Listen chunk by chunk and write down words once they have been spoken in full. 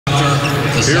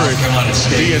here at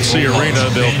PNC Arena.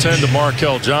 They'll tend to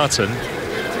Markel Johnson.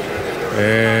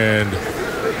 And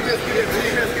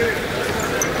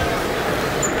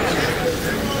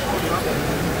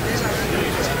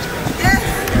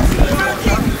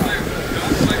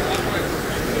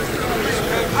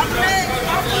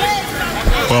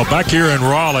well, back here in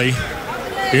Raleigh,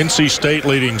 NC State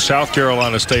leading South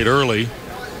Carolina State early,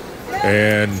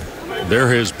 and there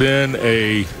has been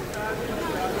a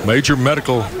major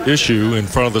medical issue in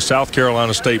front of the South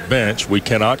Carolina State bench. We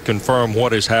cannot confirm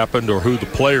what has happened or who the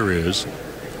player is,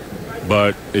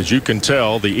 but as you can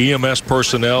tell, the EMS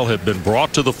personnel have been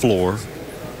brought to the floor.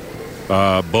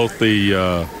 Both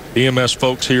the EMS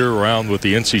folks here around with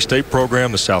the NC State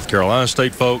program, the South Carolina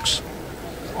State folks,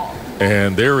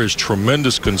 and there is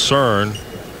tremendous concern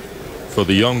for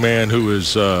the young man who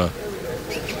is on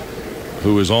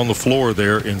the floor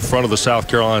there in front of the South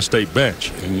Carolina State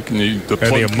bench. And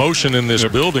the emotion in this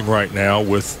building right now,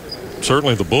 with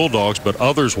certainly the Bulldogs, but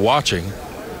others watching,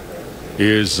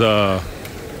 has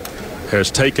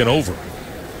taken over.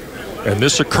 And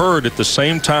this occurred at the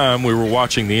same time we were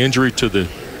watching the injury to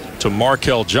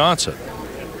Markel Johnson.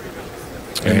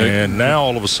 And now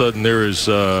all of a sudden this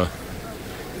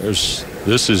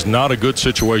is not a good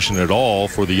situation at all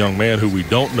for the young man who we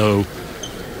don't know.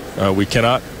 We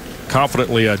cannot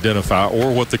confidently identify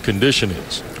or what the condition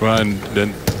is. Well, and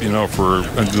then, you know, for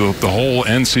the whole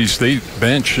NC State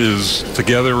bench is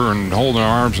together and holding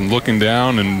arms and looking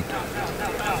down and,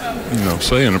 you know,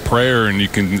 saying a prayer, and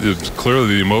it's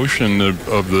clearly the emotion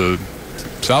of the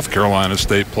South Carolina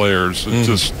State players. It's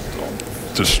just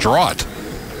distraught.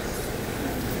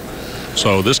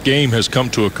 So this game has come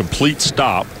to a complete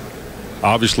stop,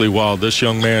 obviously, while this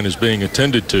young man is being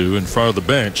attended to in front of the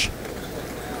bench.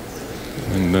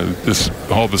 And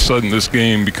all of a sudden, this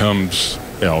game becomes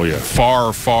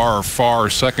far, far, far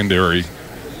secondary.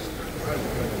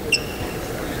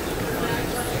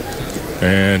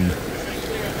 And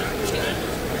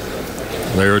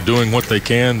they are doing what they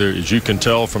can. There, as you can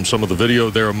tell from some of the video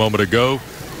there a moment ago,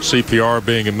 CPR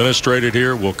being administered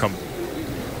here. Will come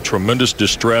tremendous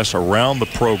distress around the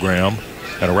program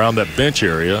and around that bench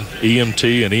area.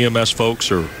 EMT and EMS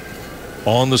folks are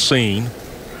on the scene.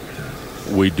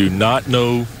 We do not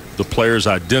know the player's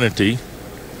identity,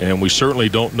 and we certainly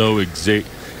don't know the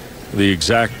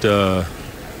exact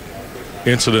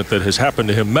incident that has happened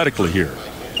to him medically here.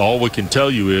 All we can tell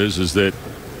you is that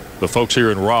the folks here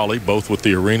in Raleigh, both with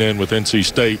the arena and with NC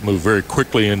State, moved very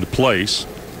quickly into place.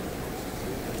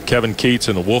 Kevin Keats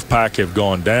and the Wolfpack have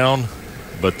gone down,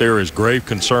 but there is grave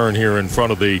concern here in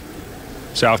front of the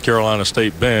South Carolina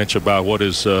State bench about what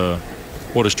has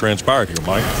transpired here,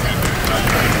 Mike.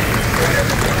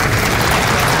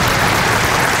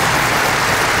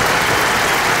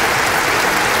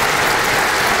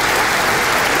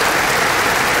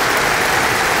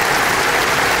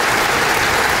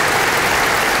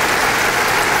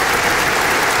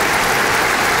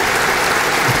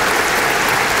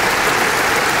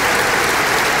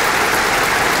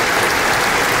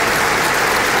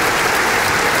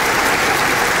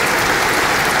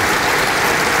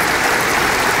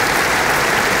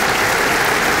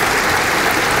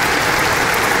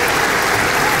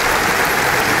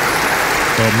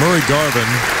 Murray Garvin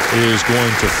is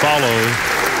going to follow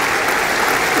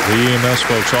the EMS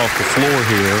folks off the floor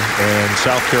here, and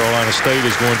South Carolina State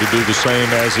is going to do the same,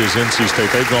 as is NC State.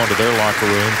 They've gone to their locker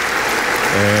room,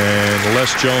 and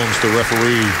Les Jones, the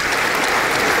referee,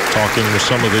 talking with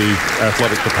some of the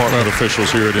athletic department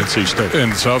officials here at NC State.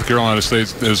 And South Carolina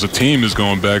State as a team is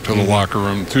going back to the locker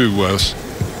room too, Wes.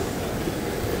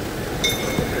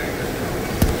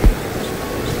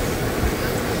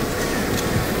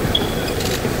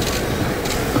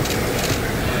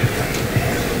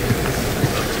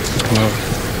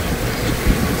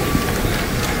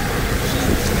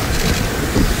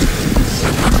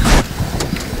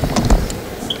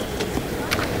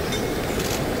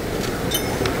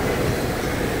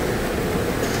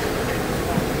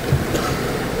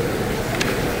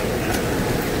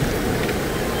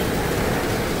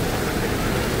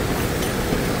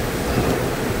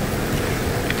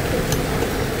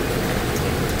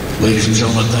 Ladies and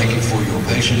gentlemen, thank you for your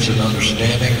patience and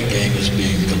understanding. The game is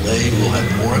being delayed. We'll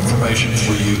have more information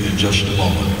for you in just a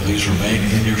moment. Please remain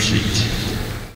in your seats.